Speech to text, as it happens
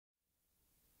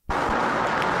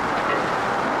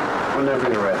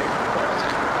Whenever you're ready.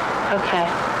 Okay.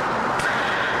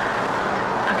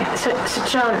 Okay, so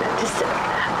Joan, just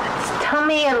tell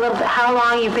me a little bit how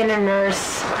long you've been a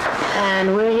nurse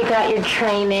and where you got your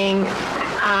training,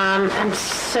 and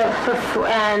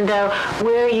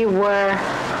where you were,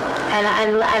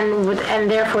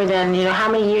 and therefore then, how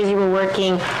many years you were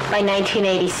working by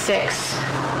 1986.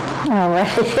 All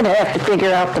right, you're going to have to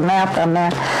figure out the math on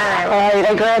that. All right,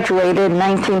 I graduated in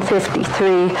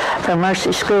 1953 from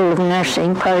Mercy School of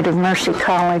Nursing, part of Mercy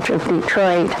College of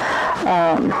Detroit.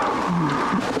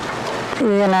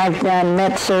 Then I've done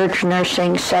med-surg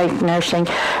nursing, psych nursing,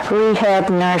 rehab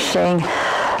nursing,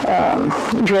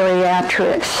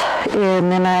 geriatrics.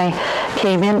 And then I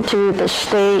came into the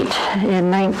state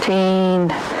in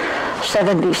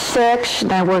 1976,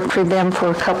 and I worked for them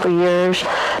for a couple of years,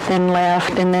 then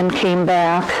left, and then came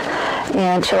back.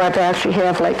 And so I've actually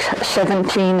have like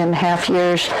 17 and a half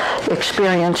years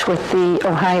experience with the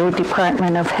Ohio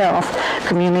Department of Health,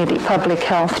 Community Public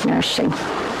Health Nursing.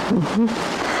 Mm-hmm.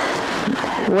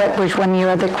 What was one of your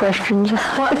other questions?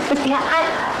 Well, yeah,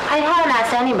 I haven't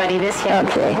asked anybody this yet.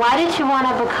 Okay. Why did you want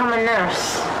to become a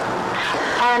nurse?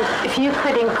 And if you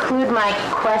could include my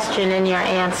question in your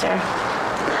answer.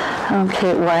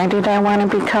 Okay, why did I want to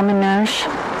become a nurse?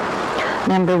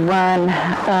 Number one,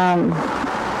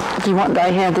 I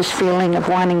had this feeling of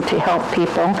wanting to help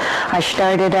people. I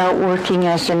started out working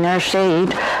as a nurse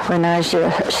aide when I was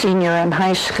a senior in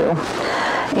high school.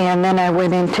 And then I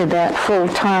went into that full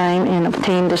time and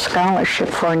obtained a scholarship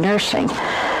for nursing.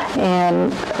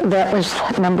 And that was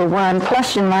number one.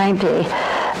 Plus, in my day,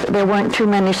 there weren't too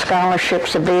many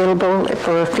scholarships available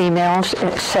for females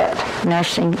except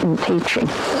nursing and teaching.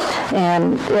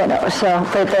 And, but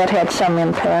that had some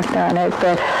impact on it.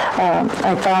 But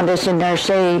I found as a nurse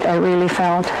aide, I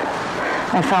found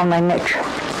my niche.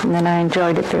 And then I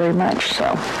enjoyed it very much,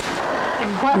 so.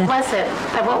 What was it?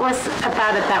 What was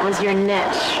about it that was your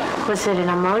niche? Was it an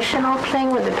emotional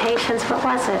thing with the patients? What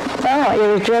was it? Oh, it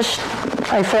was just,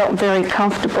 I felt very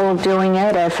comfortable doing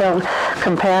it. I felt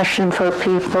compassion for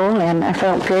people, and I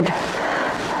felt good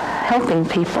helping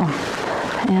people.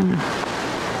 And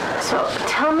so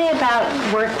tell me about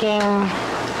working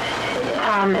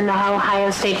in the Ohio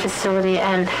State facility,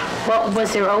 and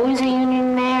was there always a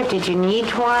union there? Did you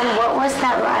need one? What was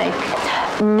that like?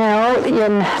 No,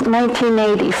 in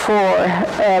 1984,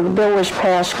 a bill was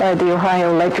passed by the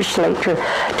Ohio legislature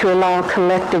to allow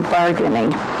collective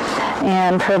bargaining.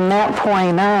 And from that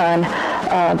point on,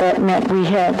 that meant we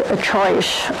had a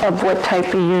choice of what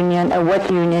type of union or what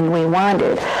union we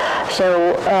wanted.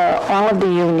 So all of the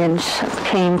unions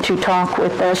came to talk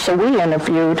with us, so we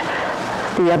interviewed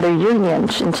the other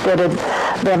unions. Instead of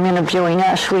them interviewing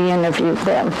us, we interviewed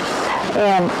them.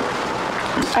 And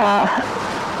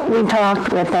we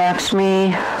talked with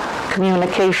AXME,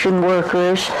 communication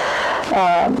workers.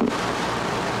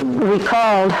 We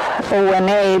called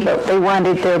ONA, but they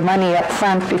wanted their money up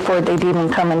front before they'd even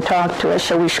come and talk to us,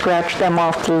 so we scratched them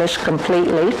off the list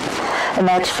completely. And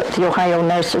that's the Ohio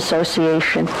Nurse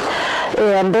Association.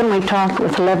 And then we talked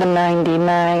with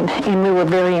 1199, and we were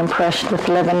very impressed with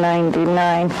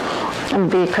 1199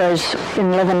 because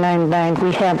in 1199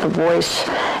 we had the voice,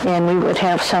 and we would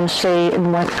have some say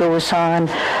in what goes on.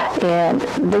 And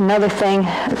another thing,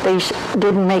 they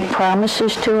didn't make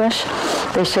promises to us.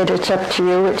 They said, it's up to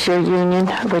you, it's your union,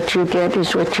 what you get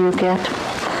is what you get.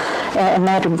 And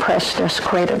that impressed us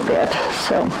quite a bit.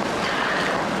 So,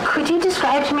 could you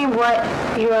describe to me what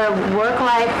your work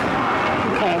life,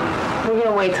 okay, we're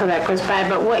going to wait till that goes by,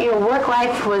 but what your work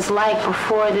life was like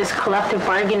before this collective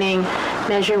bargaining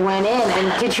measure went in,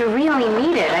 and did you really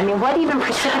need it? I mean, what even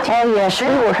precipitated? Oh yes, we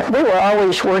were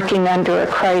always working under a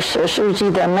crisis. It was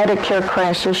either a Medicare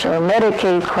crisis or a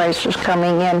Medicaid crisis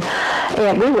coming in,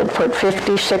 and we would put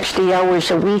 50, 60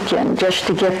 hours a week in just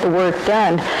to get the work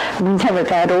done. We never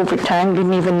got overtime,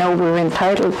 didn't even know we were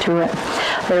entitled to it.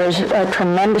 There was a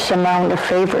tremendous amount of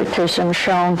favoritism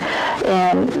shown,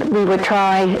 and we would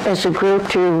try as a group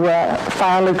to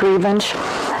file a grievance,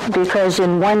 because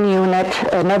in one unit,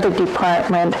 another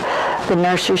department, the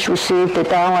nurses received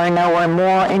 $1 an hour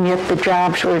more, and yet the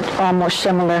jobs were almost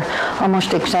similar,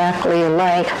 almost exactly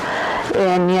alike.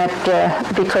 And yet,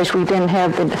 because we didn't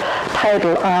have the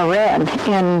title RN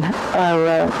in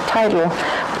our title,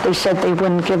 they said they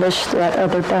wouldn't give us that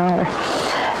other $1.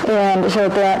 And so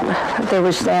there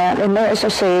was that. And there, as I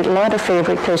say, a lot of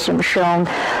favoritism shown.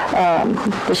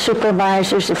 The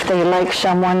supervisors, if they liked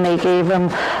someone, they gave them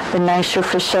the nicer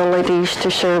facilities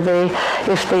to survey.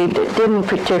 If they didn't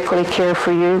particularly care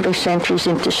for you, they sent you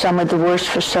into some of the worst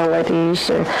facilities.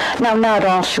 Now, not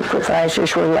all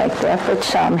supervisors were like that, but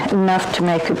some, enough to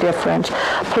make a difference.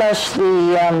 Plus,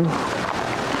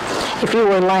 if you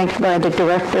were liked by the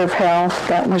director of health,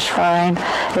 that was fine.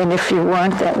 And if you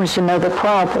weren't, that was another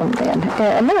problem then.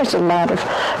 And there was a lot of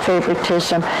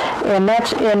favoritism.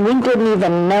 And we didn't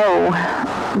even know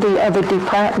the other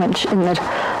departments in the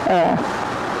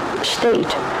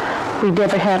state. We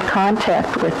never had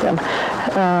contact with them.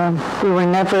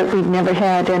 We'd never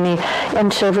had any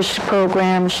in-service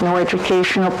programs, no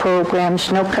educational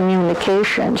programs, no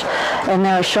communications. And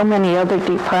there are so many other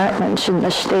departments in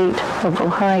the state of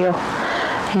Ohio.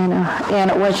 And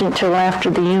it wasn't until after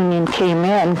the union came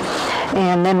in,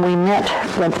 and then we met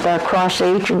with cross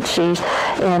agencies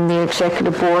and the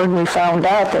executive board, and we found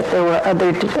out that there were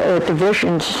other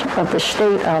divisions of the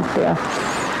state out there.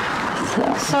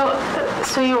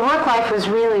 So your work life was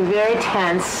really very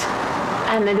tense,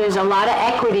 and then there's a lot of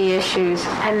equity issues,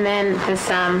 and then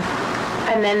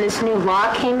this new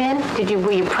law came in.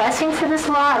 Were you pressing for this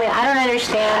law? I mean, I don't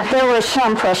understand. There was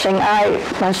some pressing. I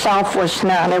myself was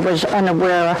not. I was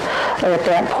unaware at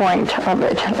that point of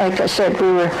it. Like I said,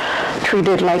 we were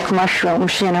treated like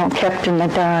mushrooms, kept in the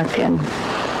dark, and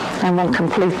I won't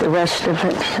complete the rest of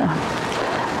it. So.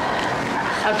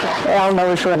 Okay. Earle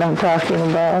knows what I'm talking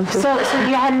about. So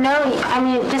you had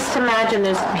just imagine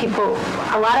there's people,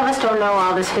 a lot of us don't know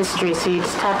all this history, so you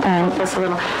just have to help us a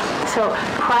little. So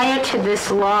prior to this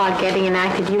law getting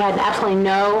enacted, you had absolutely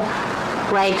no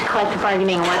right to collective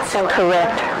bargaining whatsoever.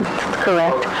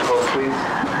 Correct. Okay.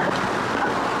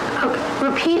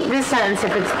 Repeat this sentence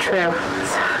if it's true.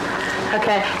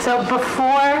 Okay, so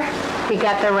before we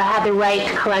had the right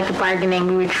to collective bargaining,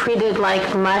 we were treated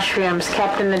like mushrooms,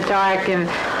 kept in the dark and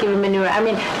given manure. I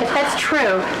mean, if that's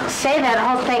true, say that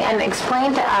whole thing and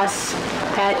explain to us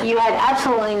that you had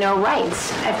absolutely no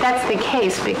rights, if that's the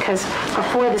case, because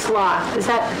before this law, is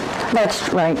that?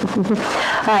 That's right.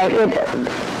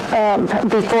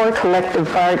 Before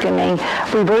collective bargaining,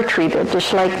 we were treated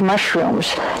just like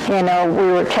mushrooms. We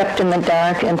were kept in the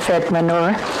dark and fed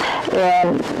manure,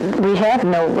 and we had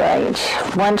no rights.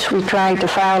 Once we tried to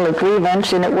file a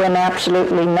grievance, and it went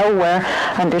absolutely nowhere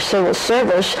under civil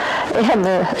service, and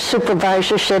the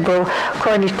supervisor said, well,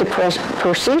 according to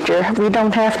procedure, we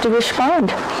don't have to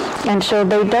respond. And so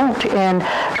they don't, and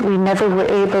we never were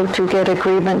able to get a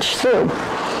grievance through.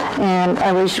 And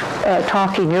I was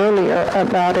talking earlier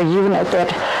about a unit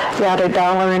that got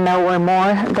 $1 an hour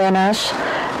more than us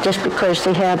just because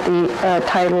they had the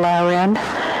Title RN.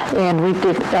 And we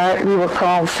were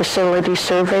called facility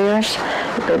surveyors,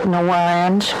 but no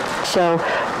RNs. So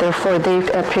therefore they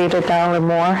paid $1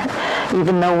 more,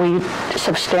 even though we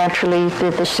substantially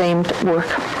did the same work.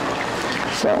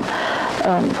 So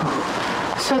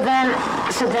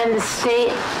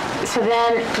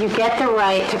then you get the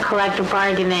right to collective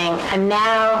bargaining, and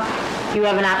now you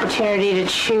have an opportunity to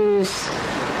choose.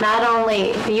 You don't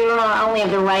only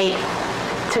have the right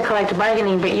to collective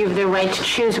bargaining, but you have the right to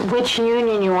choose which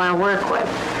union you want to work with.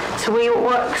 So you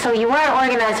weren't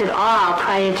organized at all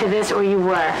prior to this, or you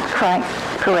were? Correct.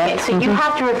 Okay, so you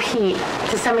have to repeat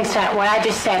to some extent what I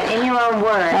just said in your own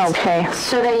words, okay,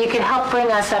 so that you can help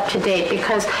bring us up to date,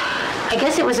 because I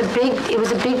guess it was a big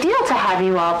deal to have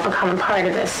you all become part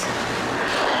of this.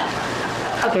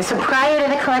 Okay, so prior to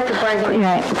the collective bargaining.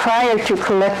 Right, prior to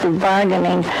collective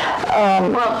bargaining. Prior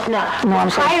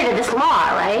to this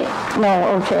law, right?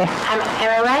 No, okay. Am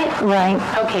I right? Right.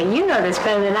 Okay, you know this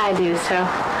better than I do, so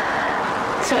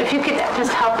if you could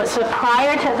just help us. So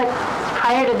prior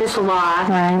to this law,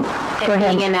 right,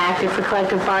 being enacted for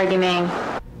collective bargaining.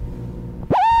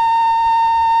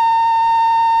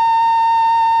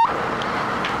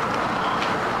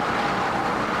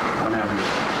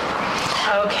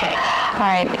 Okay. All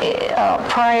right.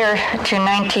 Prior to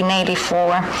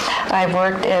 1984, I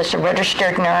worked as a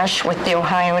registered nurse with the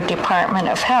Ohio Department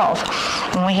of Health,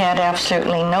 and we had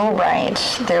absolutely no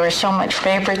rights. There was so much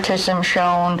favoritism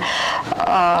shown.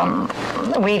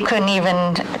 We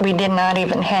did not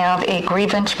even have a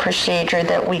grievance procedure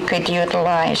that we could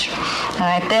utilize.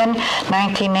 Then,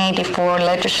 1984,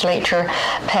 legislature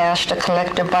passed a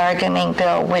collective bargaining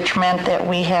bill, which meant that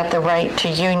we had the right to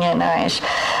unionize.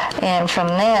 And from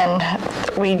then,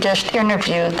 we just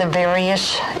interviewed the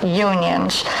various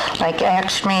unions, like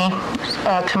ACME,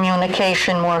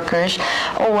 communication workers,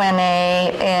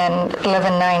 ONA, and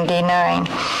 1199.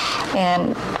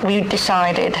 And we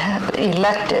elected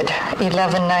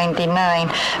 1199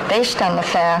 based on the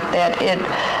fact that it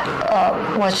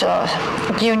was a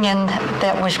union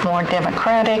that was more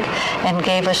democratic and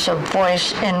gave us a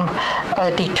voice in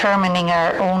determining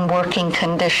our own working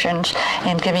conditions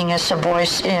and giving us a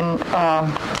voice in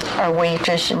our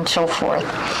wages and so forth.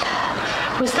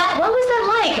 What was that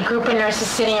like, a group of nurses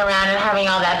sitting around and having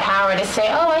all that power to say,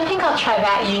 oh, I think I'll try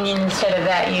that union instead of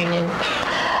that union?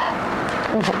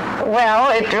 Well,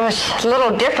 it was a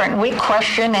little different. We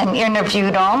questioned and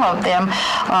interviewed all of them.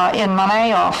 In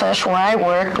my office where I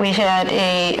worked, we had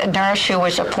a nurse who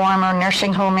was a former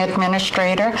nursing home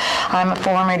administrator. I'm a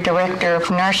former director of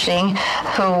nursing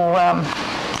who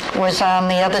was on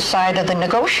the other side of the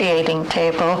negotiating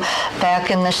table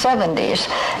back in the 70s.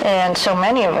 And so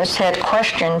many of us had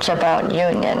questions about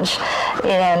unions.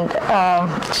 And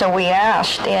so we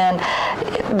asked, and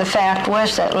the fact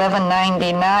was that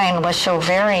 1199 was so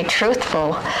very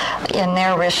truthful in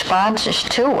their responses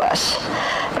to us.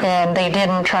 And they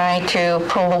didn't try to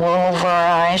pull the wool over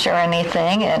our eyes or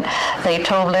anything. And they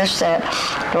told us that,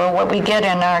 well, what we get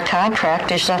in our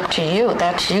contract is up to you.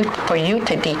 That's for you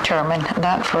to determine,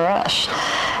 not for us.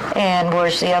 And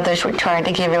whereas the others were trying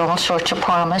to give you all sorts of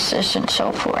promises and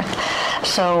so forth.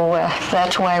 So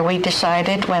that's why we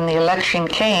decided when the election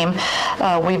came,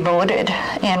 we voted,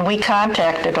 and we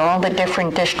contacted all the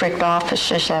different district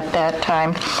offices at that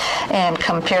time and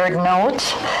compared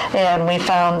notes, and we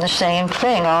found the same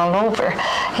thing all over,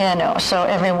 so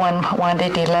everyone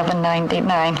wanted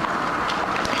 1199.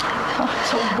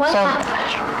 So what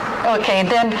happened? Okay,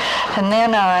 then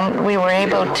on, we were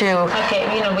able to... Okay,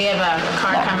 we have a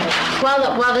car coming.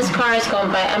 While this car is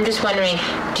going by, I'm just wondering,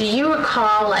 do you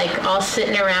recall, all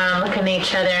sitting around looking at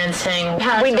each other and saying...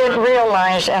 We didn't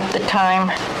realize at the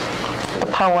time the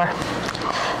power.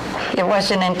 It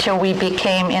wasn't until we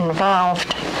became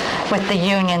involved with the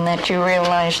union that you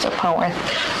realized the power.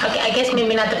 Okay, I guess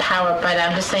maybe not the power, but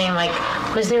I'm just saying,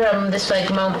 was there this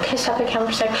moment? Can you stop the camera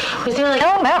for a second? Was there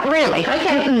No, not really.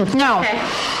 Okay. No. Okay.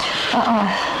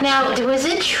 Now, was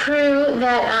it true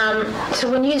that so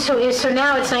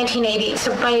now it's 1980?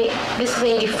 So this is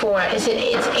 84. It's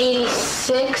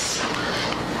 86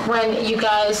 when you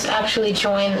guys actually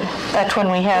joined? That's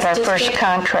when we had our first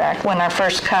contract. When our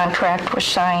first contract was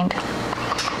signed.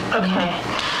 Okay.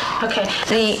 Okay.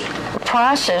 The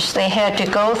process they had to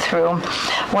go through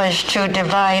was to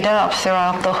divide up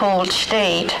throughout the whole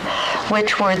state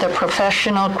which were the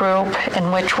professional group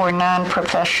and which were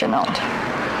non-professional.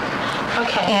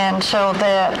 Okay. And so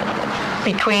that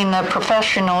between the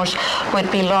professionals would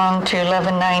belong to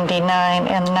 1199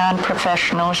 and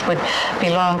non-professionals would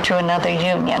belong to another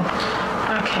union.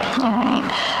 Okay. All right.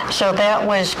 So that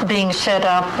was being set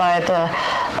up by the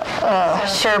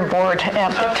SERB board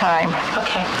at the time.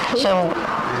 Okay. So.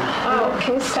 Oh,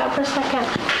 can you stop for a second?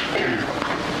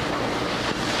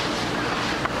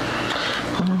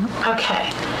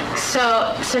 Okay.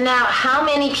 So now, how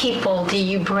many people do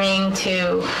you bring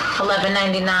to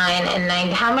 1199 and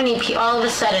 90? How many all of a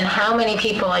sudden? How many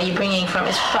people are you bringing from?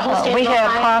 Is the whole state? We had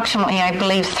approximately, I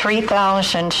believe,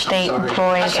 3,000 state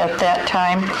employees at that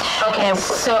time. Okay. And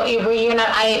so you're not.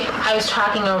 I was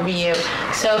talking over you.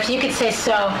 So if you could say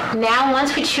so. Now,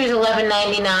 once we choose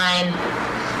 1199.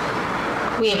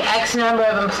 We have X number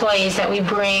of employees that we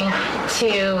bring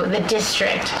to the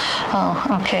district. Oh,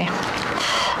 okay.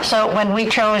 So when we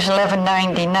chose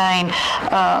 1199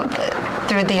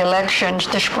 through the elections,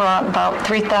 this brought about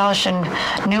 3,000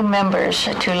 new members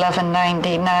to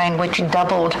 1199, which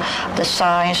doubled the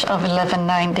size of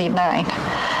 1199.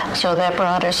 So that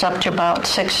brought us up to about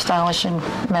 6,000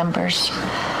 members.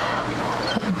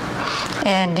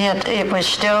 And yet it was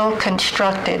still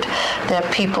constructed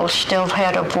that people still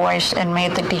had a voice and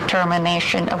made the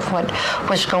determination of what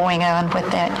was going on with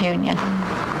that union.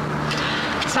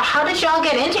 So how did y'all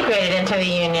get integrated into the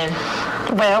union?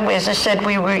 Well, as I said,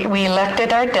 we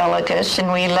elected our delegates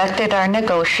and we elected our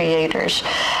negotiators.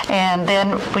 And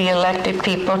then we elected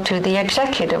people to the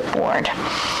executive board.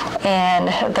 And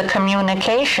the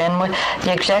communication with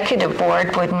the executive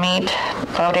board would meet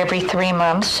about every 3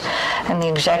 months. And the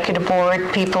executive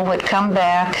board people would come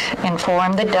back,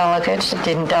 inform the delegates.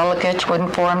 The delegates would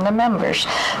inform the members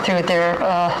through their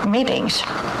meetings.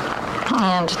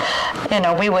 And,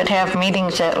 we would have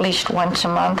meetings at least once a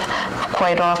month,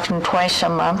 quite often twice a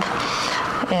month.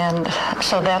 And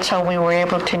so that's how we were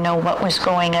able to know what was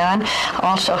going on,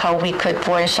 also how we could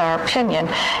voice our opinion.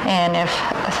 And if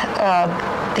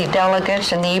the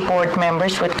delegates and the e-board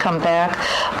members would come back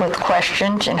with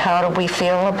questions and how do we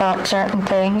feel about certain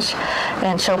things,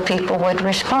 and so people would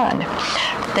respond.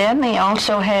 Then they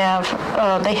also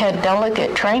they had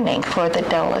delegate training for the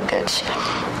delegates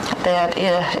that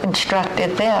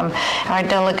instructed them. Our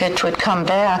delegates would come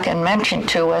back and mention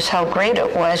to us how great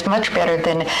it was, much better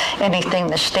than anything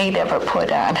the state ever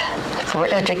put on for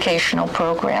educational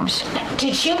programs.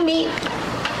 Did you meet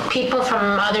people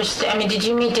from other states? I mean, did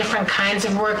you meet different kinds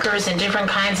of workers and different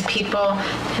kinds of people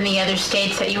in the other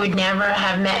states that you would never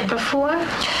have met before?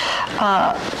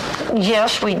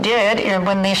 Yes, we did. And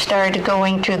when they started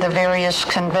going to the various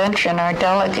convention, our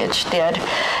delegates did.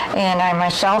 And I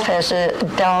myself, as a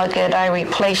delegate, I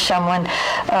replaced someone,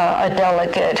 a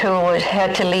delegate who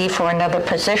had to leave for another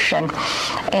position.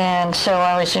 And so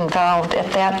I was involved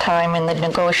at that time in the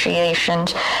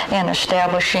negotiations and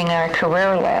establishing our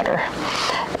career ladder.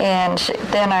 And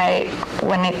then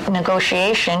when in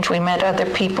negotiations, we met other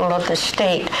people of the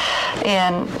state.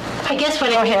 And I guess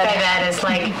what I mean by that is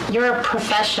like, you're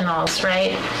professionals,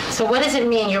 right? So what does it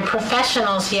mean? You're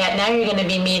professionals, yet now you're going to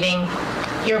be meeting,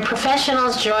 you're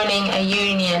professionals joining a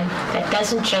union that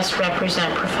doesn't just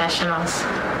represent professionals,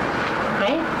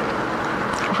 right?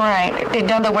 Right.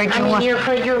 In other words,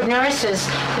 you're nurses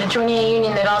joining a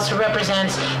union that also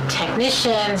represents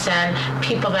technicians and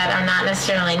people that are not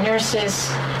necessarily nurses.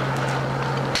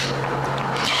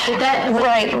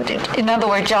 Right. In other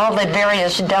words, all the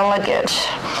various delegates.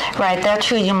 Right, that's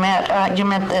who you met. You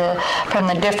met from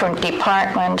the different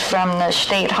departments, from the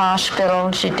state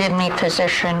hospitals. You did meet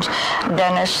physicians,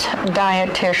 dentists,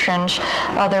 dietitians,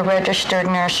 other registered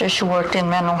nurses who worked in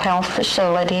mental health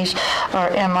facilities or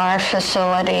MR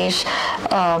facilities,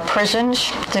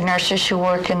 prisons, the nurses who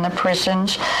work in the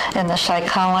prisons, and the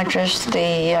psychologists,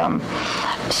 the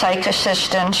psych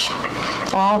assistants,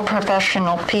 all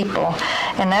professional people.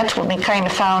 And that's when we kind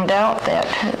of found out that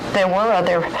there were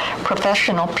other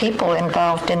professional people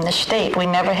involved in the state. We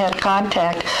never had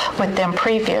contact with them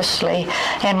previously,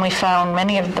 and we found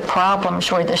many of the problems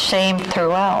were the same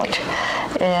throughout.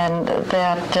 And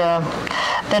that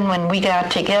then when we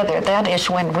got together, that is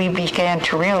when we began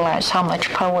to realize how much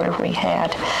power we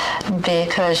had,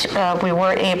 because we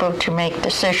were able to make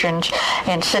decisions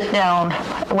and sit down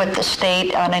with the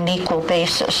state on an equal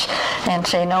basis and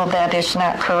say, no, that is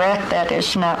not correct, that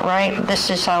is not right, this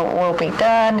is how it will be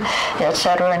done,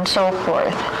 etc., and so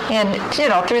forth. And,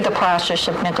 through the process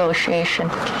of negotiation.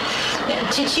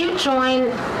 Did you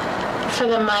join for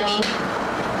the money?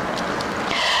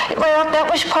 Well, that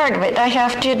was part of it, I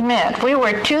have to admit. We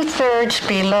were 2/3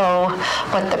 below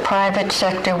what the private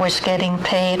sector was getting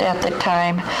paid at the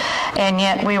time, and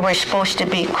yet we were supposed to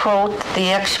be, quote, the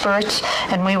experts,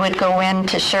 and we would go in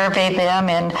to survey them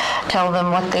and tell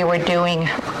them what they were doing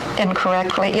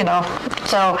incorrectly,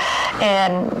 So,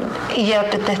 and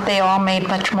yet they all made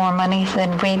much more money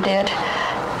than we did.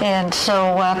 And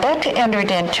so that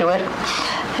entered into it.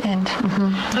 And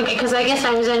Okay, because I guess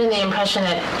I was under the impression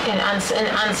that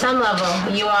on some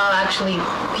level you all actually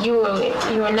you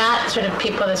were not sort of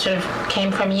people that sort of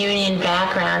came from union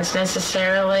backgrounds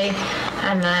necessarily,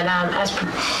 and that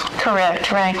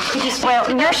correct, right.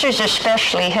 Well, nurses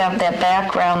especially have that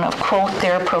background of, quote,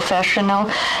 they're professional,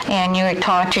 and you're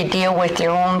taught to deal with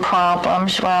your own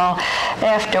problems. Well,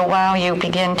 after a while you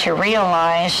begin to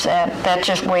realize that that's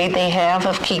just way they have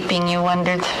of keeping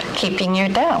you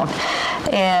down.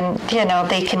 And,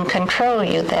 they can control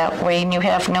you that way, and you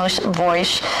have no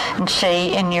voice and say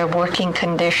in your working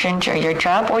conditions or your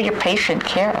job or your patient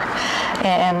care.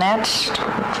 And that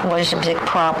was a big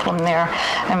problem there.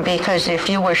 And because if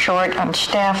you were short on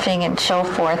staffing and so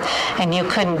forth, and you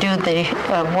couldn't do the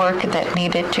work that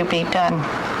needed to be done.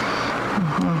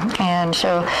 And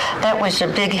so that was a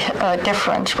big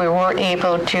difference. We were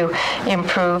able to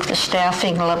improve the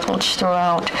staffing levels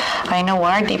throughout. I know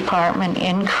our department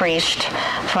increased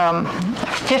from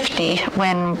 50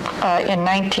 when in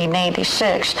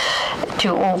 1986 to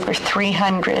over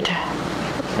 300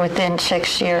 within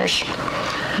 6 years.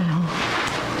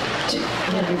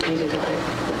 Repeat it.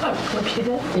 Repeat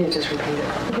it? Yeah, just repeat it.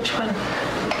 Which one?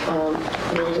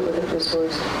 What was it with this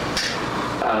voice?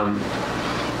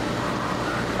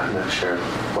 I'm not sure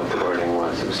what the wording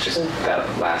was. It was just that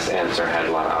last answer had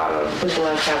a lot of auto. Which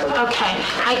last habit? Okay,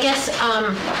 I guess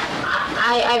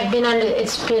I've been under.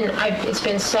 It's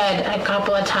been said a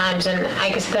couple of times, and I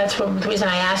guess that's the reason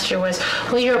I asked you was,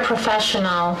 well, you're a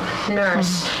professional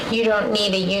nurse. You don't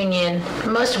need a union.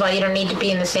 Most of all, you don't need to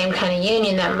be in the same kind of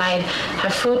union that might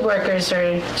have food workers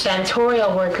or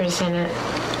janitorial workers in it.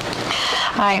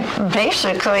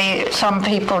 Basically, some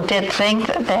people did think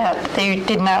that they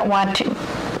did not want to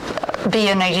be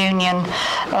in a union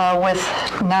with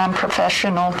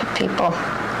non-professional people.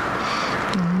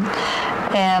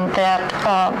 And that,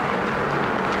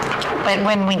 but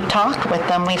when we talked with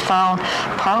them, we found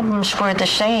problems were the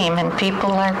same, and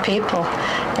people are people,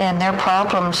 and their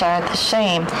problems are the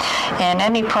same. And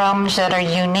any problems that are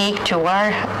unique to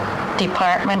our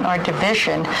department or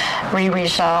division, we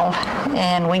resolve,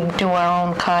 and we do our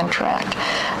own contract.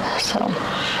 So.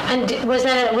 And was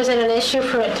it an issue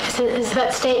for, is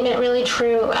that statement really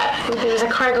true? There was a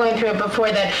car going through it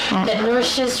before that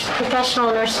nurses,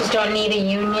 professional nurses don't need a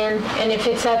union. And if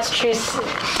that's true,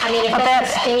 I mean, if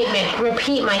that's a statement,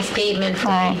 repeat my statement for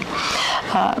me.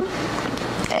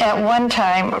 At one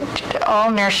time,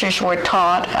 all nurses were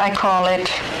taught, I call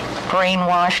it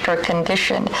brainwashed or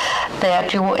conditioned,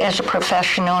 that you as a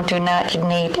professional do not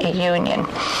need a union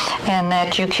and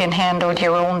that you can handle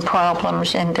your own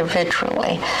problems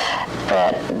individually.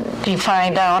 But you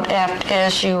find out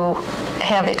as you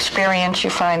have experience, you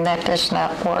find that does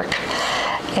not work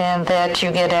and that you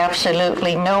get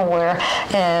absolutely nowhere.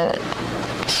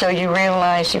 So you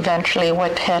realize eventually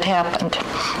what had happened,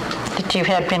 that you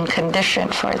had been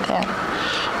conditioned for that.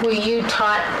 Were you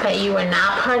taught that you were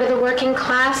not part of the working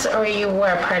class, or you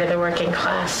were part of the working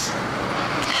class?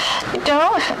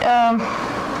 No.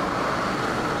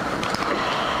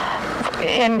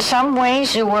 In some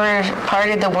ways you were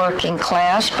part of the working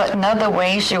class, but in other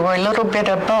ways you were a little bit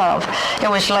above. It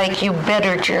was like you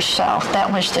bettered yourself.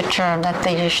 That was the term that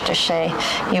they used to say.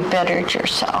 You bettered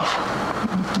yourself.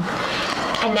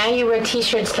 And now you wear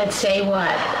T-shirts that say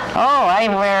what? Oh, I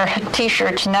wear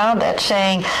T-shirts now that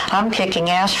saying, I'm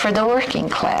kicking ass for the working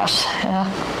class.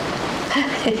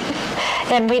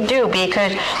 And we do,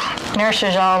 because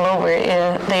nurses all over,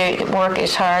 they work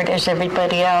as hard as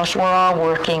everybody else. We're all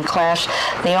working class.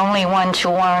 The only ones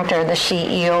who aren't are the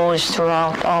CEOs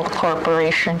throughout all the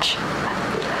corporations.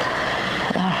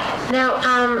 Now,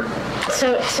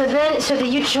 so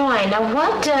you join. Now,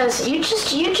 what does you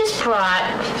just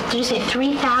brought? Did you say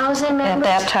 3,000 members?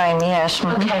 At that time, yes.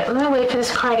 Mm-hmm. Okay, let me wait for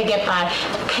this car to get by.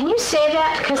 Can you say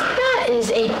that? Because that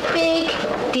is a big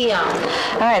deal.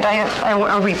 All right,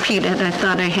 I'll repeat it. I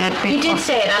thought I had before. You did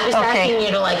say it. I'm just asking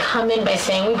you to come in by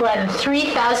saying we brought in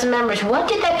 3,000 members. What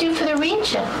did that do for the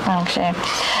region? Okay.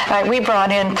 We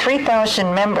brought in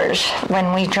 3,000 members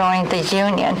when we joined the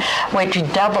union, which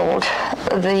doubled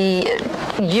the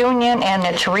union and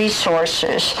its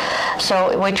resources,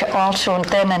 which also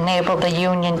then enabled the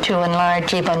union to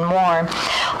enlarge even more.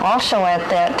 Also at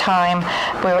that time,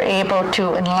 we were able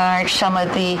to enlarge some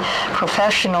of the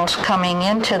professionals coming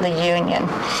into the union.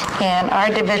 And our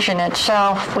division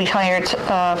itself, we hired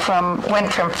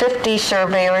went from 50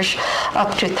 surveyors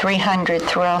up to 300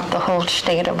 throughout the whole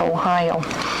state of Ohio.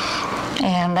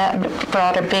 And that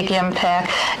brought a big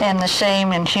impact, and the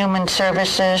same in human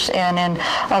services and in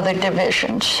other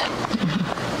divisions.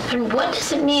 And what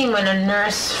does it mean when a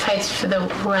nurse fights for the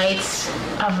rights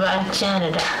of a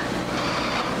janitor?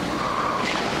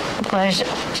 Well,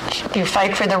 you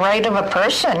fight for the right of a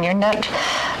person. You're not...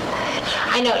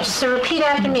 I know, just to repeat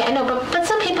after me. I know, but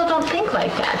some people don't think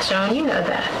like that, Joan. You know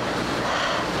that.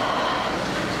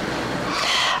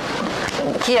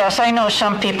 Yes, I know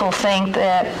some people think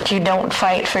that you don't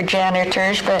fight for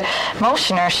janitors, but most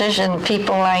nurses and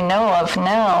people I know of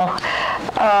now,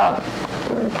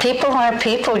 people are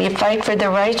people. You fight for the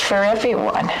rights for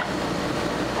everyone.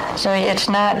 So it's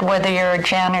not whether you're a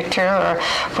janitor or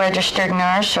registered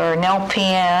nurse or an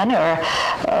LPN or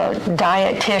a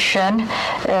dietitian.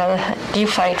 You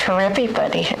fight for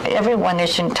everybody. Everyone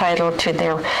is entitled to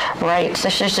their rights.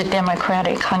 This is a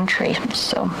democratic country,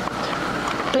 so...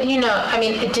 But I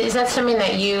mean, is that something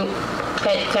that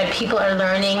that people are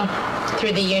learning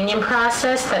through the union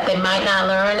process that they might not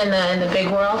learn in the big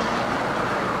world?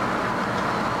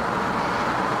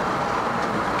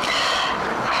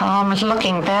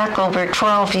 Looking back over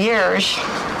 12 years,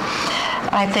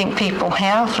 I think people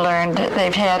have learned that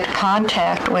they've had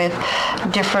contact with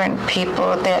different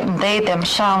people, that they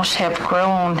themselves have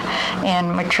grown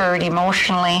and matured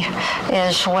emotionally,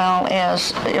 as well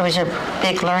as it was a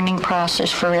big learning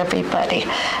process for everybody.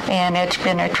 And it's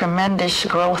been a tremendous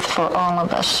growth for all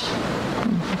of us.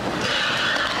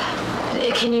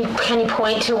 Can you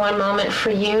point to one moment for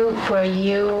you where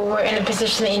you were in a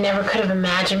position that you never could have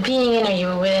imagined being in, or you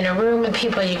were within a room with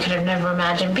people you could have never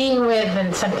imagined being with,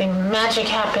 and something magic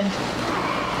happened?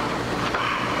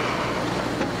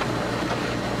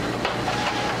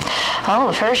 Oh,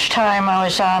 the first time I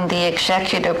was on the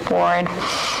executive board,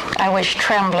 I was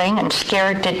trembling and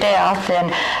scared to death,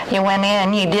 and you went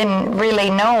in, you didn't really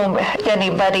know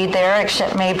anybody there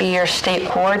except maybe your state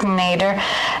coordinator,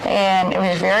 and it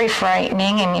was very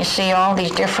frightening, and you see all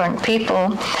these different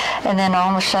people, and then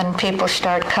all of a sudden people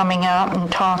start coming out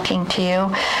and talking to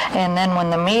you, and then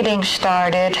when the meeting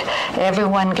started,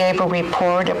 everyone gave a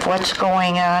report of what's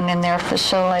going on in their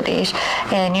facilities,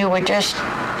 and you were just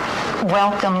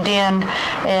welcomed in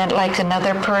and like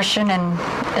another person and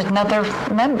another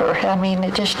member. I mean,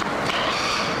 it just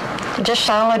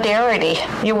solidarity.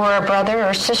 You were a brother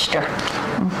or sister.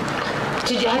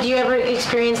 Had you ever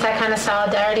experienced that kind of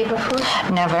solidarity before?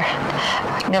 Never,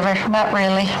 not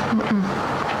really.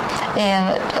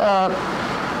 And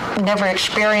never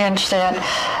experienced that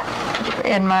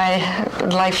in my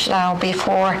lifestyle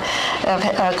before, of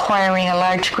acquiring a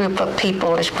large group of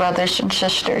people as brothers and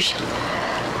sisters.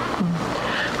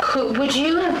 Would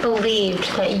you have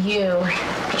believed that you,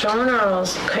 Joan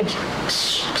Earles, could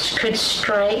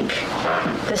strike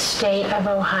the state of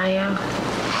Ohio?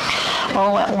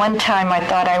 Oh, at one time I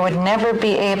thought I would never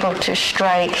be able to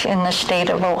strike in the state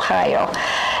of Ohio.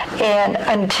 And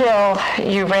until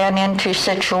you ran into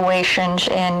situations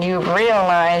and you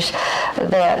realized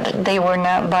that they were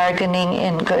not bargaining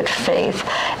in good faith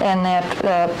and that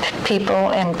people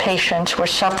and patients were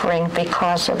suffering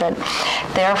because of it.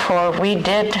 Therefore, we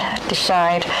did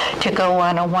decide to go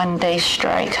on a one-day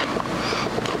strike,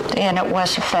 and it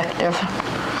was effective.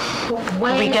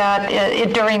 We got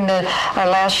during our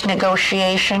last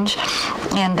negotiations,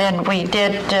 and then we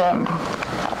did.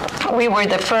 We were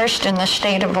the first in the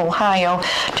state of Ohio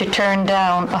to turn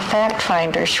down a fact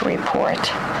finder's report,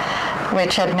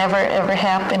 which had never ever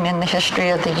happened in the history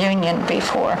of the Union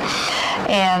before.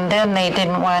 And then they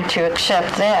didn't want to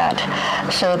accept that.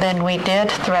 So then we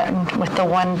did threaten with the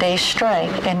one-day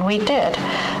strike, and we did.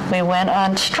 We went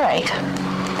on strike,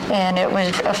 and it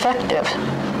was effective.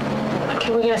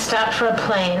 Okay, we're going to stop for a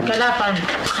plane. Get up on,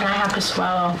 and I have to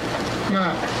swallow.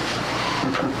 No.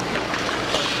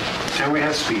 And we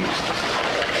have speed.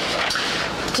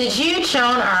 Did you,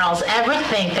 Joan Earles, ever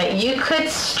think that you could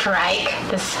strike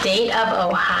the state of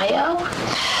Ohio?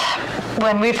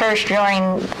 When we first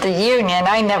joined the union,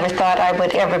 I never thought I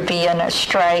would ever be in a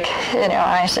strike. You know,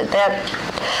 I said that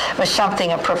was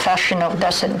something a professional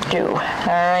doesn't do, all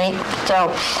right?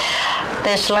 So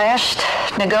this last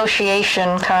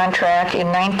negotiation contract in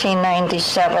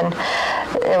 1997,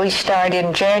 we started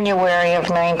in January of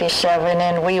 97,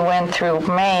 and we went through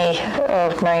May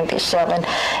of 97,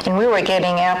 and we were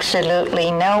getting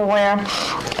absolutely nowhere.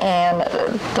 And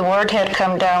the word had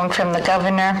come down from the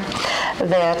governor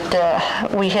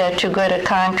that we had too good a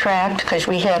contract because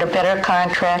we had a better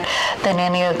contract than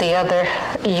any of the other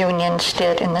unions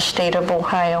did in the state of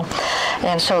Ohio.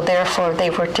 And so therefore they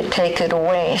were to take it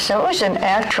away. So it was an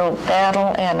actual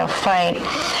battle and a fight.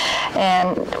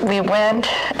 And we went,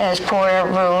 as per our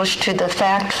rules, to the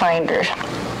fact finders.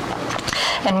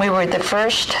 And we were the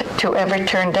first to ever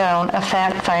turn down a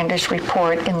fact finder's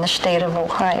report in the state of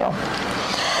Ohio.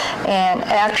 And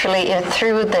actually,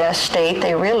 through the state,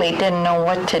 they really didn't know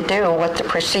what to do, what the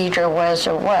procedure was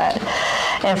or what.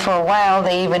 And for a while,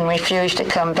 they even refused to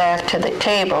come back to the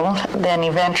table. Then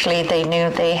eventually, they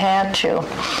knew they had to.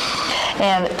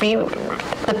 And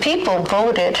the people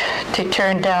voted to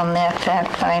turn down that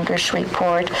fact finder's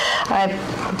report. I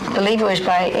believe it was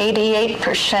by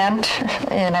 88%,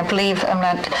 and I'm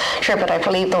not sure, but I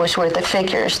believe those were the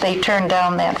figures. They turned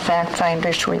down that fact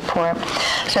finder's report.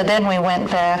 So then we went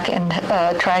back and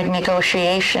tried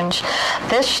negotiations.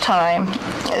 This time,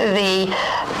 the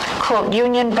quote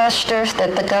union buster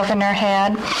that the governor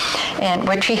had, and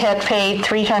which he had paid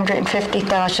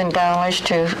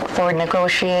 $350,000 for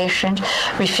negotiations,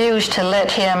 refused to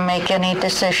let him make any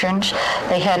decisions.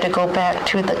 They had to go back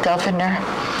to the governor.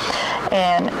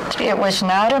 And it was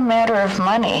not a matter of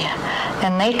money.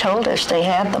 And they told us they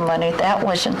had the money. That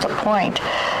wasn't the point.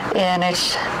 And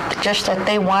it's just that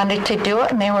they wanted to do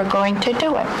it and they were going to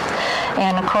do it.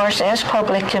 And of course, as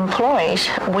public employees,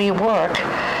 we work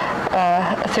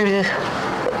through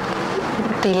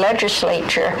the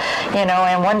legislature, you know,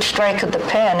 and one strike of the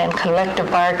pen and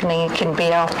collective bargaining can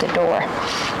be out the door.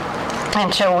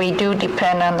 And so we do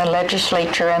depend on the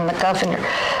legislature and the governor,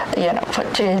 you know,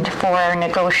 for our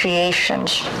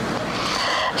negotiations.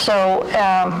 So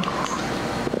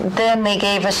then they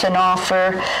gave us an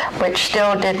offer which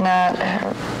still did not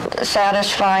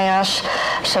satisfy us.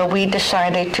 So we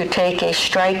decided to take a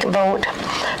strike vote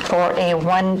for a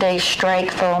one-day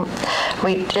strike vote.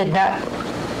 We did not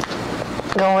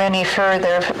go any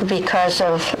further because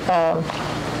of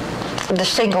the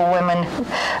single women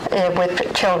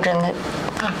with children.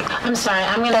 I'm sorry.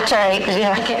 I'm gonna. That's all right.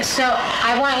 Yeah. Okay, so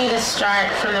I want you to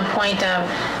start from the point of,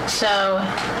 so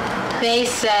they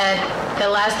said, the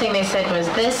last thing they said was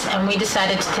this, and we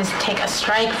decided to take a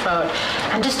strike vote.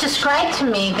 And just describe to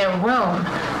me their room.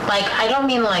 Like, I don't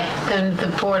mean like the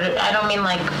board, I don't mean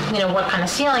like, what kind of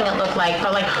ceiling it looked like,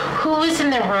 but like who was in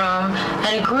the room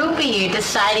and a group of you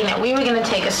deciding that we were going to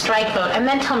take a strike vote, and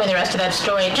then tell me the rest of that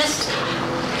story. Just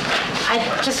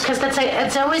because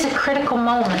it's always a critical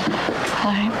moment.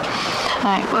 All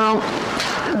right. Well,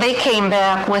 they came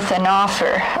back with an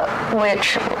offer,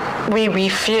 which we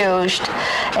refused,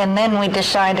 and then we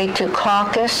decided to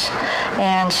caucus,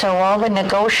 and so all the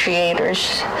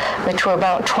negotiators, which were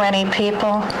about 20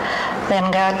 people,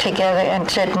 then got together and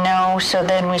said no. So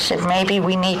then we said maybe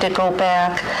we need to go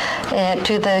back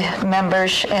to the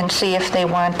members and see if they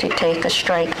want to take a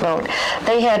strike vote.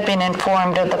 They had been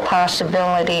informed of the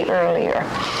possibility earlier,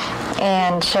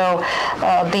 and so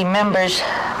the members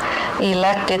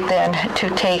elected then to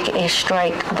take a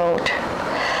strike vote.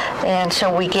 And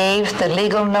so we gave the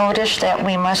legal notice that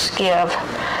we must give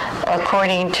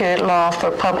according to law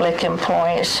for public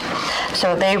employees.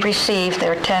 So they received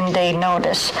their 10-day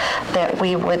notice that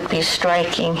we would be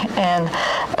striking, and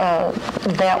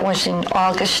that was in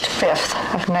August 5th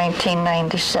of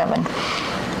 1997.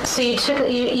 So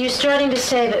you're starting to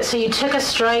say that, so you took a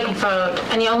strike vote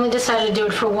and you only decided to do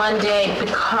it for one day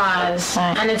because,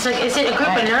 right. And it's like, is it a group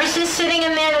of nurses sitting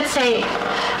in there that say,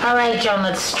 all right, Joan,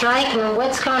 let's strike, and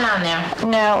what's going on there?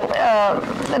 Now,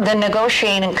 the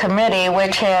negotiating committee,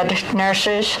 which had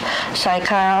nurses,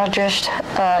 psychologists,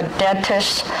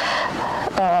 dentists,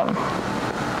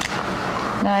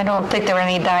 I don't think there were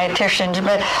any dietitians,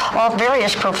 but all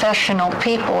various professional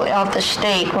people of the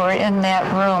state were in that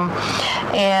room,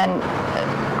 and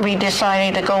we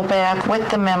decided to go back with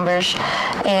the members,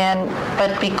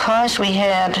 but because we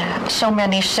had so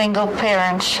many single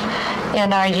parents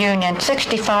in our union,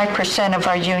 65% of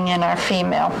our union are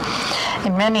female,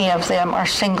 and many of them are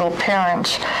single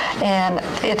parents, and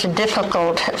it's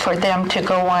difficult for them to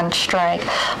go on strike,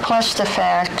 plus the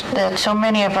fact that so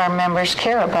many of our members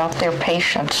care about their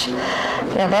patients.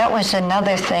 And that was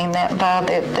another thing that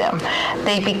bothered them.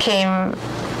 They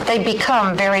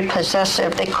become very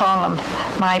possessive. They call them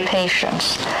my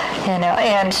patients,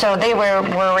 and so they were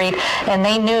worried, and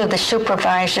they knew the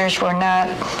supervisors were not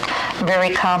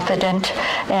very competent,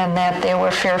 and that they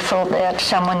were fearful that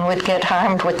someone would get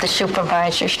harmed with the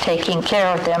supervisors taking care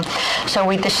of them. So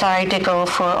we decided to go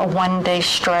for a one-day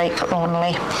strike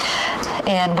only.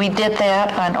 And we did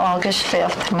that on August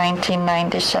 5th,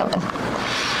 1997.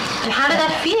 And how did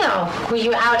that feel? Were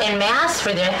you out en masse?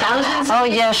 Were there thousands? Oh,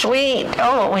 yes, it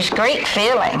was a great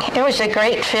feeling. It was a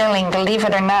great feeling, believe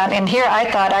it or not. And here I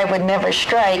thought I would never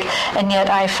strike, and yet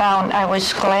I found I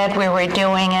was glad we were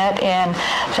doing it and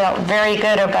felt very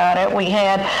good about it. We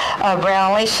had a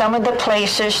rally. Some of the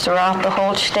places throughout the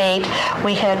whole state,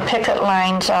 we had picket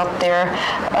lines out there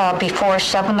before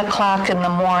 7 o'clock in the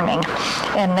morning,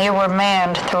 and they were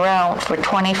manned throughout for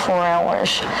 24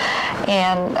 hours.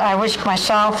 And I was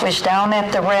down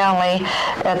at the rally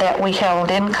that we held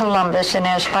in Columbus, and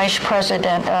as vice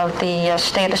president of the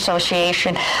state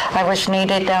association, I was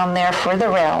needed down there for the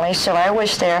rally, so I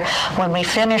was there. When we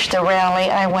finished the rally,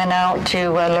 I went out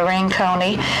to Lorain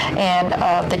County and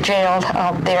the jail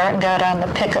out there and got on the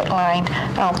picket line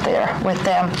out there with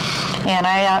them. And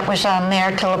I was on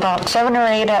there till about 7 or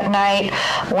 8 at night,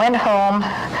 went home,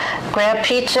 grabbed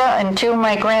pizza, and 2 of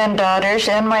my granddaughters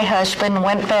and my husband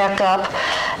went back up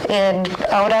and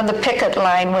out on the picket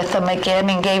line with them again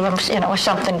and gave them,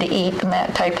 something to eat and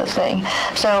that type of thing.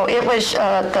 So it was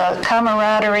the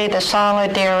camaraderie, the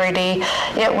solidarity,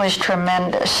 it was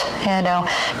tremendous.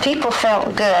 People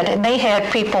felt good, and they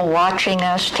had people watching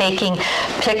us, taking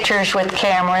pictures with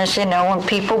cameras, when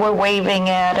people were waving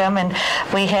at them, and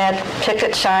we had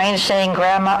picket signs saying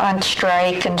 "Grandma on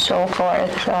strike" and so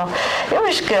forth. So it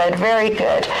was good, very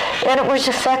good, and it was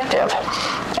effective.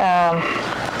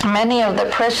 Many of the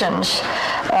prisons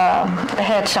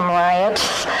had some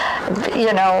riots.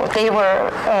 They were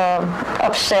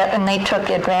upset and they took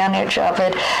advantage of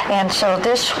it. And so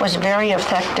this was very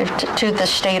effective to the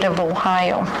state of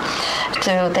Ohio.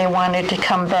 So they wanted to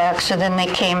come back. So then they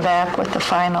came back with the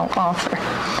final offer.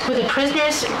 Were the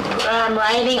prisoners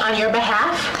rioting on your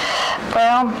behalf?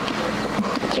 Well,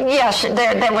 yes,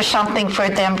 there was something for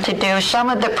them to do. Some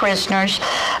of the prisoners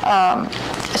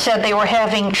said they were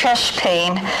having chest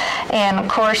pain, and of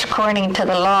course, according to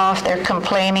the law, if they're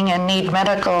complaining and need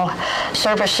medical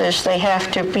services, they have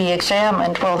to be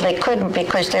examined. Well, they couldn't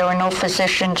because there were no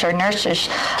physicians or nurses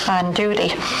on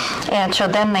duty. And so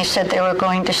then they said they were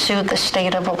going to sue the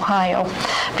state of Ohio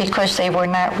because they were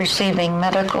not receiving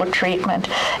medical treatment.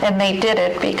 And they did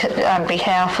it on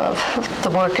behalf of the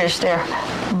workers there.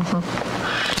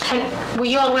 And were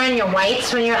you all wearing your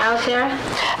whites when you're out there?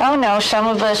 Oh, no, some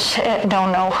of us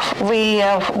don't know. We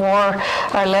wore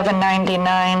our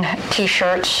 $11.99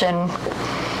 T-shirts and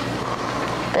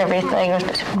everything.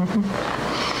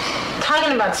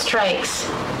 Talking about strikes,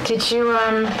 did you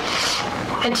ever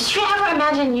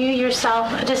imagine you yourself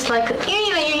just like,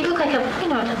 you look like a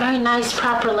very nice,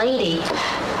 proper lady.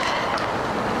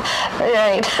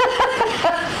 Right.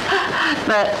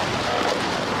 But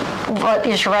what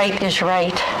is right is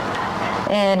right.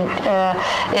 And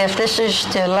if this is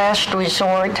the last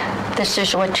resort, this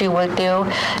is what you will do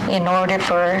in order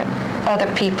for other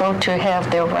people to have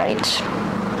their rights.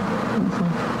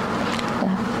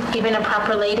 Even a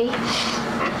proper lady?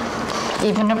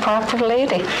 Even a proper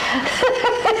lady.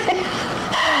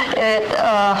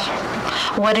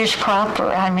 What is proper?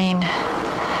 I mean,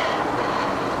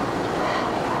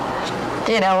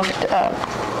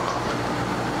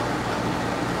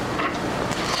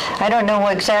 I don't know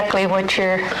exactly what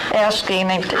you're asking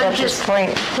at this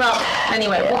point. Well,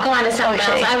 anyway, we'll go on to something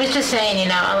Okay. else. I was just saying, a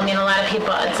lot of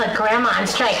people, it's like grandma on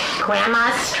strike.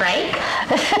 Grandma's strike?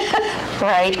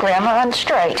 Right, grandma on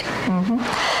strike.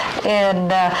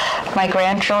 And my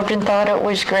grandchildren thought it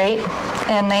was great,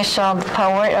 and they saw the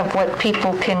power of what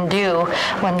people can do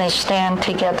when they stand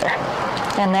together.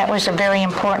 And that was a very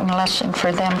important lesson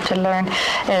for them to learn,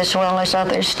 as well as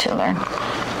others to learn.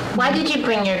 Why did you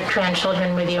bring your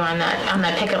grandchildren with you on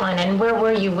that picket line, and where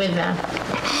were you with them?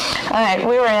 All right,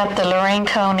 we were at the Lorain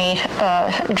County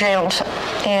jails,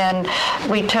 and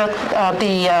we took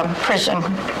the prison,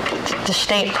 the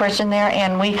state prison there,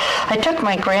 and I took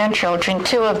my grandchildren,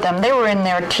 2 of them. They were in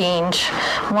their teens.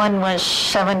 One was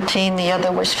 17, the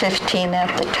other was 15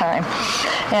 at the time.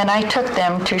 And I took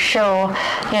them to show,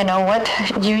 what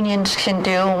unions can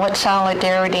do, what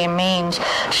solidarity means,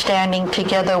 standing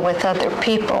together with other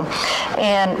people.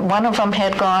 And one of them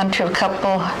had gone to a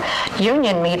couple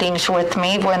union meetings with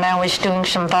me when I was doing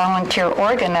some volunteer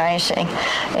organizing,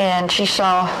 and she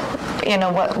saw,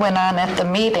 what went on at the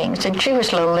meetings, and she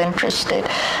was a little interested.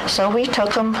 So we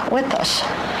took them with us.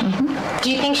 Do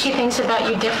you think she thinks about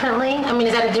you differently? I mean,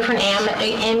 is that a different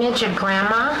image of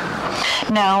grandma?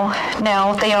 No,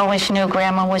 they always knew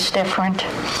grandma was different.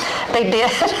 They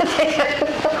did.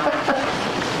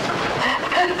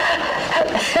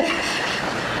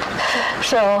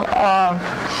 So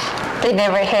they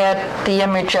never had the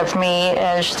image of me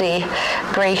as the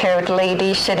gray-haired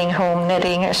lady sitting home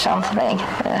knitting or something.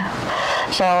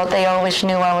 So they always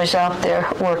knew I was out there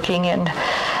working and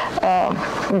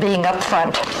being up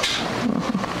front.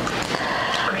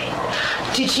 Great.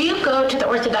 Did you go to the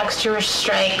Orthodox Jewish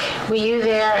strike? Were you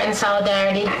there in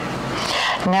solidarity?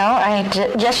 No,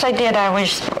 yes, I did. I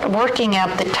was working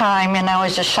at the time, and I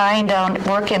was assigned to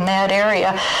work in that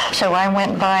area. So I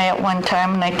went by at one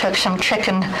time, and I took some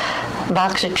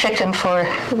box of chicken for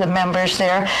the members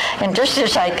there. And just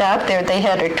as I got there, they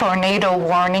had a tornado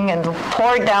warning and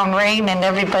poured down rain, and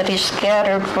everybody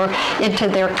scattered into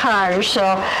their cars. So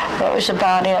that was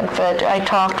about it. But I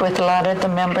talked with a lot of the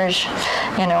members,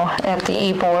 at the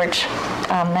e-boards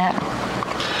on that.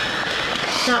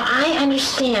 Now, I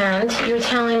understand you're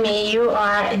telling me you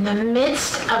are in the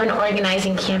midst of an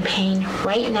organizing campaign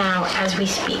right now as we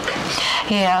speak.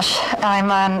 Yes, I'm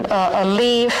on a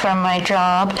leave from my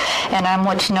job, and I'm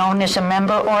what's known as a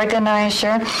member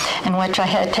organizer, in which I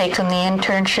had taken the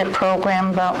internship program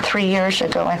about 3 years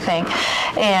ago, I think.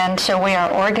 And so we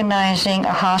are organizing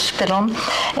a hospital,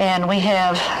 and we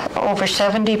have over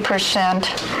 70%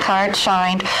 cards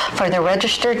signed for the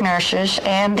registered nurses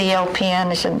and the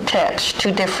LPNs and techs,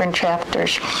 2 different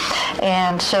chapters.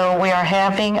 And so we are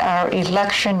having our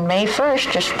election May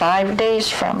 1st, just 5 days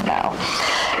from now.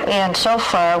 And so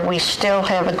far, we still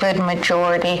have a good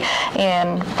majority.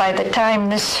 And by the time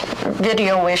this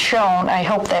video is shown, I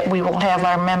hope that we will have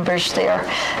our members there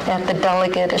at the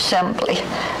delegate assembly.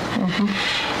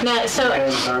 Now, so...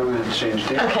 I'm sorry, we're going to change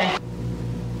date. Okay.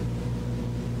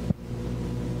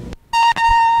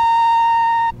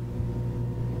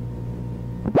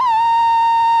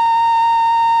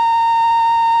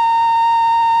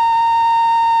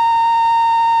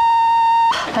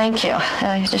 Thank you.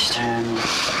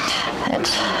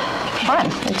 It's fun.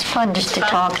 It's fun just to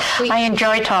talk. I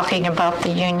enjoy talking about the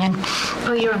union.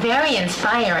 Well, you're very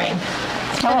inspiring.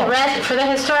 For the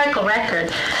historical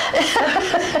record.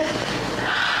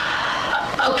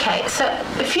 Okay, so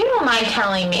if you don't mind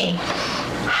telling me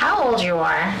how old you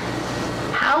are,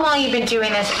 how long you've been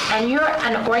doing this, and you're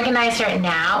an organizer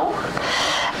now?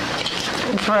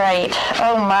 Right.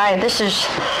 Oh my, this is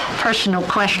a personal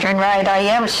question, right? I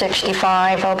am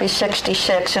 65. I'll be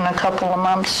 66 in a couple of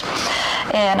months.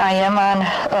 And I am on,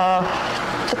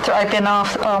 I've been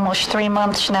off almost 3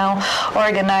 months now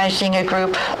organizing a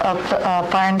group of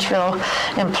Barnesville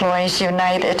Employees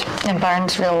United in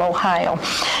Barnesville, Ohio.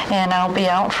 And I'll be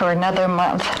out for another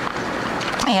month.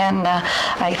 And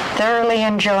I thoroughly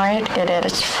enjoy it. It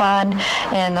is fun,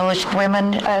 and those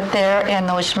women out there and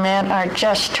those men are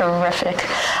just terrific.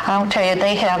 I'll tell you,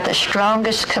 they have the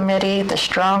strongest committee, the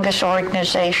strongest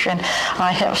organization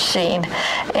I have seen,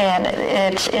 and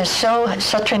it's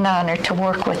such an honor to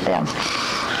work with them.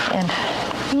 And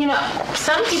you know,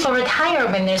 some people retire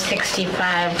when they're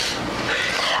 65.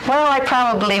 well, I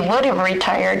probably would have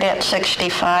retired at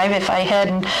 65 if I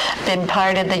hadn't been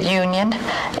part of the union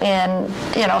and,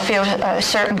 you know, feel a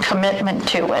certain commitment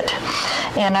to it.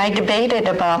 And I debated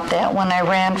about that when I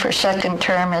ran for second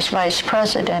term as vice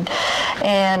president.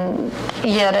 And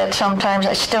yet sometimes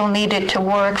I still needed to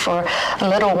work for a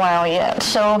little while yet.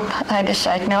 So I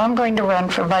decided, no, I'm going to run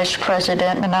for vice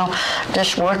president, and I'll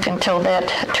just work until that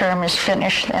term is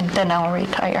finished, and then I'll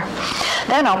retire.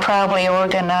 Then I'll probably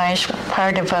organize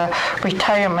part of a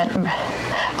retirement.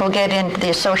 We'll get into the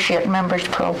associate members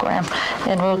program,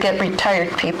 and we'll get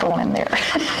retired people in there.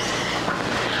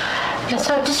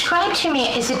 So describe to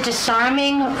me, is it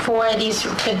disarming for these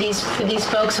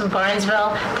folks in Barnesville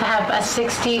to have a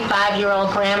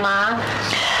 65-year-old grandma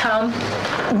come?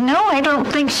 No, I don't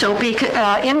think so.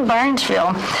 Because in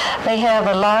Barnesville, they have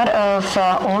a lot of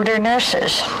older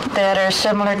nurses that are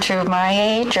similar to my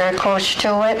age or close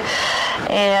to it.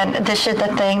 And this is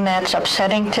the thing that's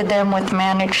upsetting to them with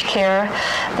managed care,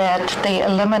 that they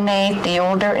eliminate the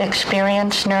older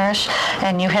experienced nurse,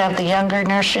 and you have the younger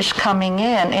nurses coming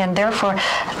in, and therefore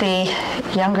the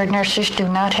younger nurses do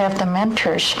not have the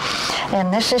mentors.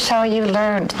 And this is how you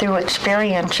learn, through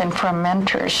experience and from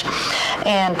mentors.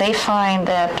 And they find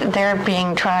that they're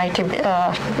being tried to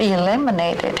be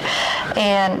eliminated.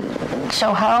 And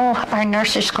so how are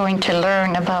nurses going to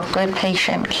learn about good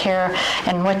patient care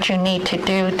and what you need to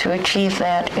do to achieve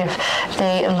that if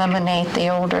they eliminate the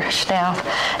older staff?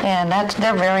 And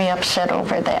they're very upset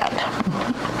over that.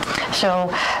 So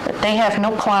they have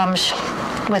no qualms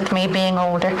with me being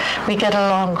older. We get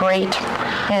along great.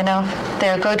 You know,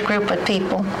 they're a good group of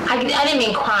people. I didn't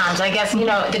mean qualms. I guess, you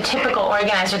know, the typical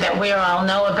organizer that we all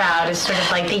know about is sort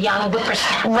of like the young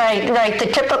whippersnapper. Right. The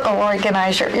typical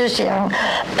organizer is young.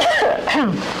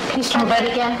 Can you start that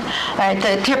again? Right,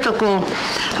 the typical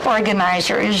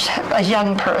organizer is a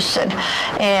young person.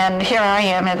 And here I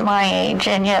am at my age,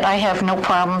 and yet I have no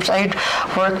problems. I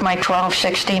work my 12,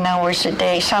 16 hours a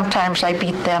day. Sometimes I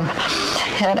beat them,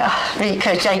 you know,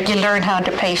 because you learn how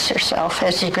to pace yourself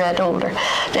as you get older.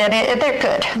 And they're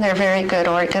good. They're very good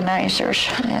organizers.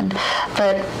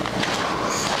 But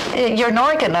you're an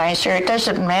organizer. It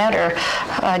doesn't matter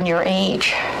on your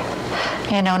age.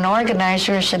 You know, an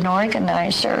organizer is an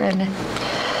organizer.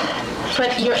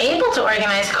 But you're able to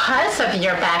organize because of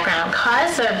your background,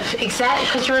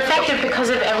 because you're effective because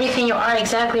of everything you are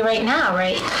exactly right now,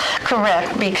 right?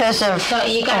 Correct, because of... So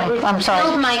you got I'm sorry.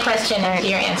 build my question into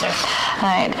your answer.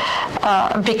 Right.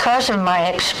 Because of my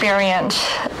experience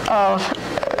of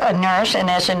a nurse and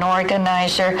as an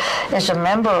organizer, as a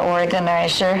member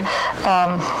organizer,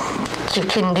 you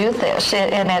can do this,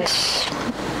 and it's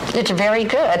very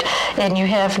good, and you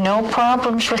have no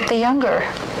problems with the younger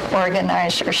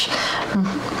organizers.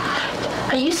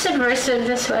 Are you subversive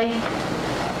this way?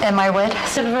 Am I what?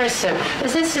 Subversive.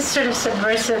 Is this a sort of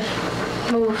subversive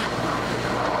move?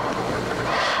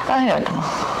 I don't know.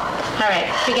 All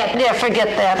right, forget that. Yeah, forget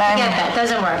that. Forget that.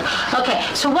 Doesn't work. Okay,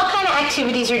 so what kind of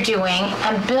activities you're doing,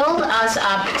 and build us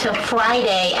up to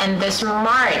Friday and this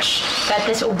march that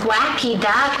this wacky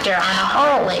doctor on a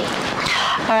Harley.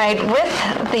 All right, with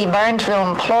the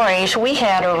Barnesville employees, we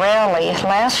had a rally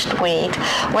last week,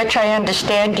 which I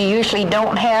understand you usually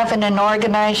don't have in an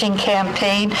organizing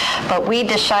campaign, but we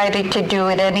decided to do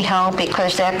it anyhow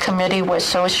because that committee was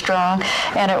so strong,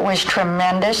 and it was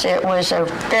tremendous. It was a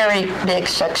very big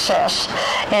success.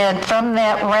 And from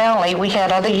that rally, we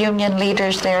had other union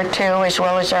leaders there too, as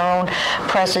well as our own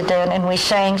president, and we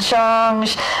sang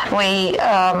songs. We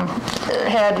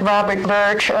had Robert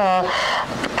Birch, a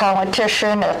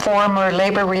politician, a former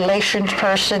labor relations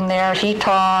person there. He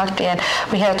talked, and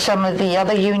we had some of the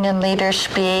other union leaders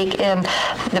speak, and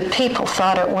the people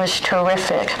thought it was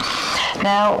terrific.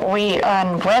 Now,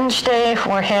 on Wednesday,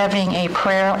 we're having a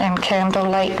prayer and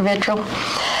candlelight vigil,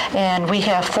 and we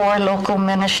have 4 local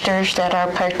ministers that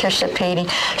are participating,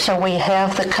 so we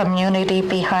have the community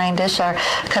behind us. Our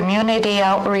community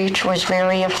outreach was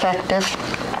very effective.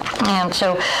 And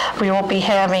so we will be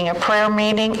having a prayer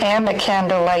meeting and a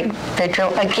candlelight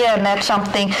vigil. Again, that's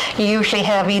something you usually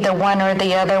have either one or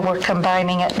the other. We're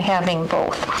combining it and having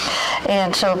both.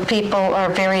 And so people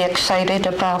are very excited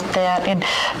about that, and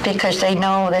because they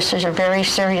know this is a very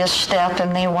serious step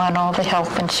and they want all the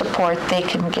help and support they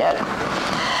can get.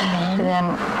 And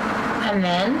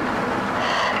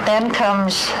then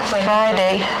comes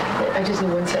Friday. I just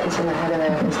need one sentence in the head of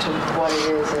that as to what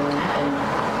it is and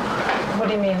what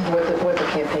do you mean? What the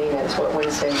campaign is, what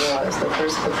Wednesday was. The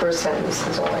first sentence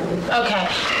is all I need. Okay.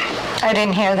 I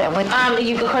didn't hear that.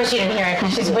 Of course you didn't hear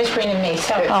it. She's whispering to me.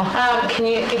 So, can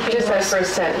you just that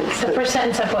first sentence? The first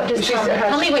sentence of what? Just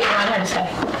tell me what you want her to say.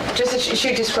 Just that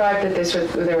she described that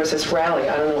there was this rally.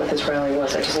 I don't know what this rally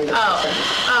was. I just need the first sentence.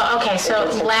 Oh, okay. So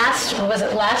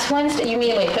last Wednesday? You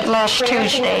mean last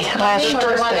Tuesday?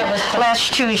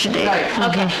 Last Tuesday. Right.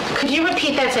 Okay. Could you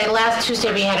repeat that? Say last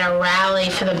Tuesday we had a rally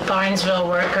for the Barnesville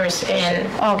workers, and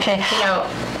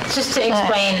just to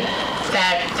explain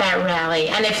that rally,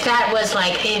 and if that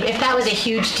was a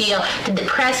huge deal, did the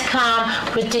press come?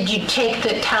 Did you take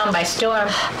the town by storm?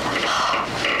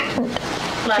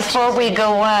 Before we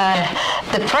go on,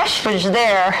 the press was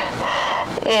there,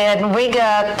 and we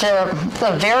got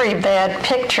a very bad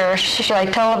picture. Should I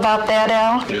tell about that,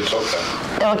 Al? It's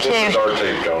okay. Okay. This is our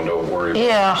tape, Joan. Don't worry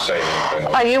about saying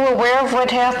anything. Are you aware of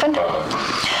what happened?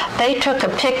 They took a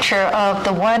picture of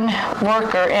the one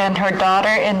worker and her daughter,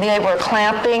 and they were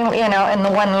clapping, and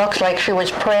the one looked like she was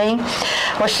praying.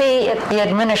 Well, see, the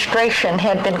administration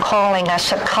had been calling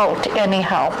us a cult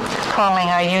anyhow, calling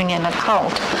our union a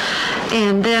cult.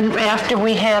 And then after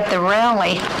we had the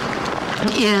rally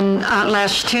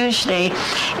last Tuesday,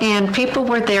 and people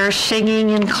were there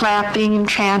singing and clapping and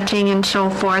chanting and so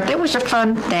forth. It was a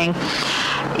fun thing.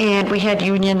 And we had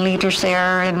union leaders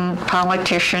there and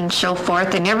politicians, so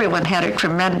forth, and everyone had a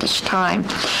tremendous time.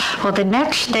 Well, the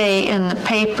next day in the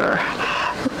paper,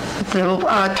 the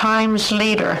Times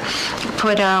leader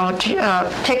put out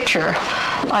a picture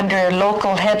under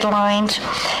local headlines,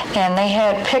 and they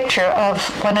had a picture of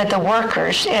one of the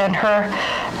workers and her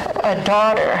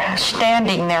daughter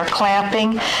standing there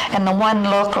clapping, and the one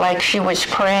looked like she was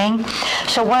praying.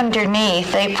 So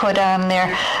underneath, they put on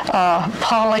there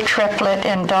Paula Triplett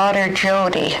and daughter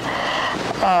Jody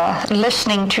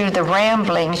listening to the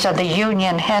ramblings of the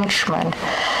union henchmen.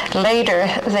 Later,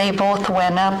 they both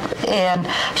went up and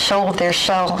sold their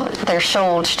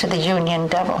souls to the union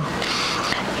devil.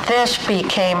 This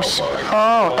became,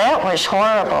 that was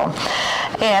horrible.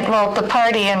 And, the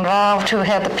party involved who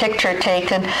had the picture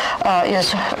taken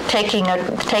is taking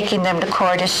them to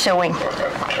court, is suing.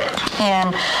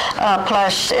 And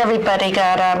plus, everybody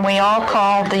got on. We all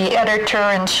called the editor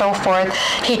and so forth.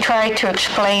 He tried to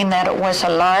explain that it was a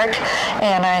lark.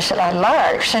 And I said, a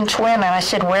lark? Since when? And I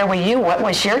said, where were you? What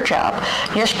was your job?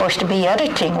 You're supposed to be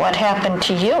editing. What happened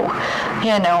to you?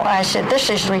 I said, this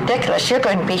is ridiculous. You're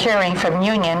going to be hearing from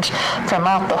unions from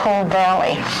out the whole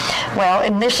valley. Well,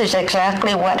 and this is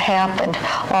exactly what happened.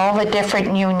 All the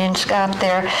different unions got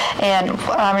there, and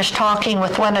I was talking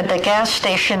with one of the gas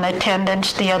station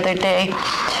attendants the other day,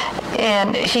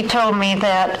 and he told me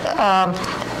that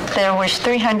there was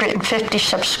 350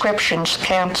 subscriptions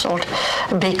canceled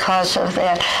because of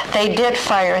that. They did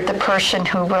fire the person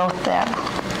who wrote that.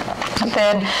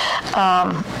 Then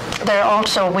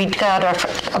we got our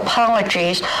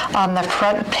apologies on the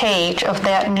front page of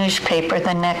that newspaper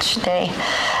the next day.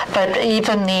 But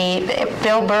even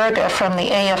Bill Berga from the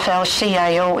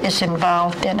AFL-CIO is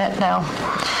involved in it now.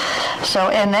 So,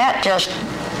 and that just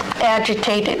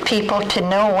agitated people to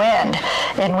no end.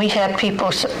 And we had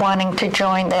people wanting to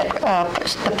join that.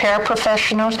 The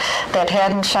paraprofessionals that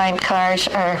hadn't signed cards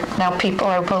now people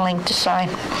are willing to sign.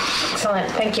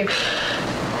 Excellent, thank you.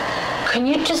 Can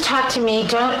you just talk to me?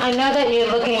 I know that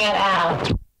you're looking at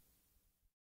Al.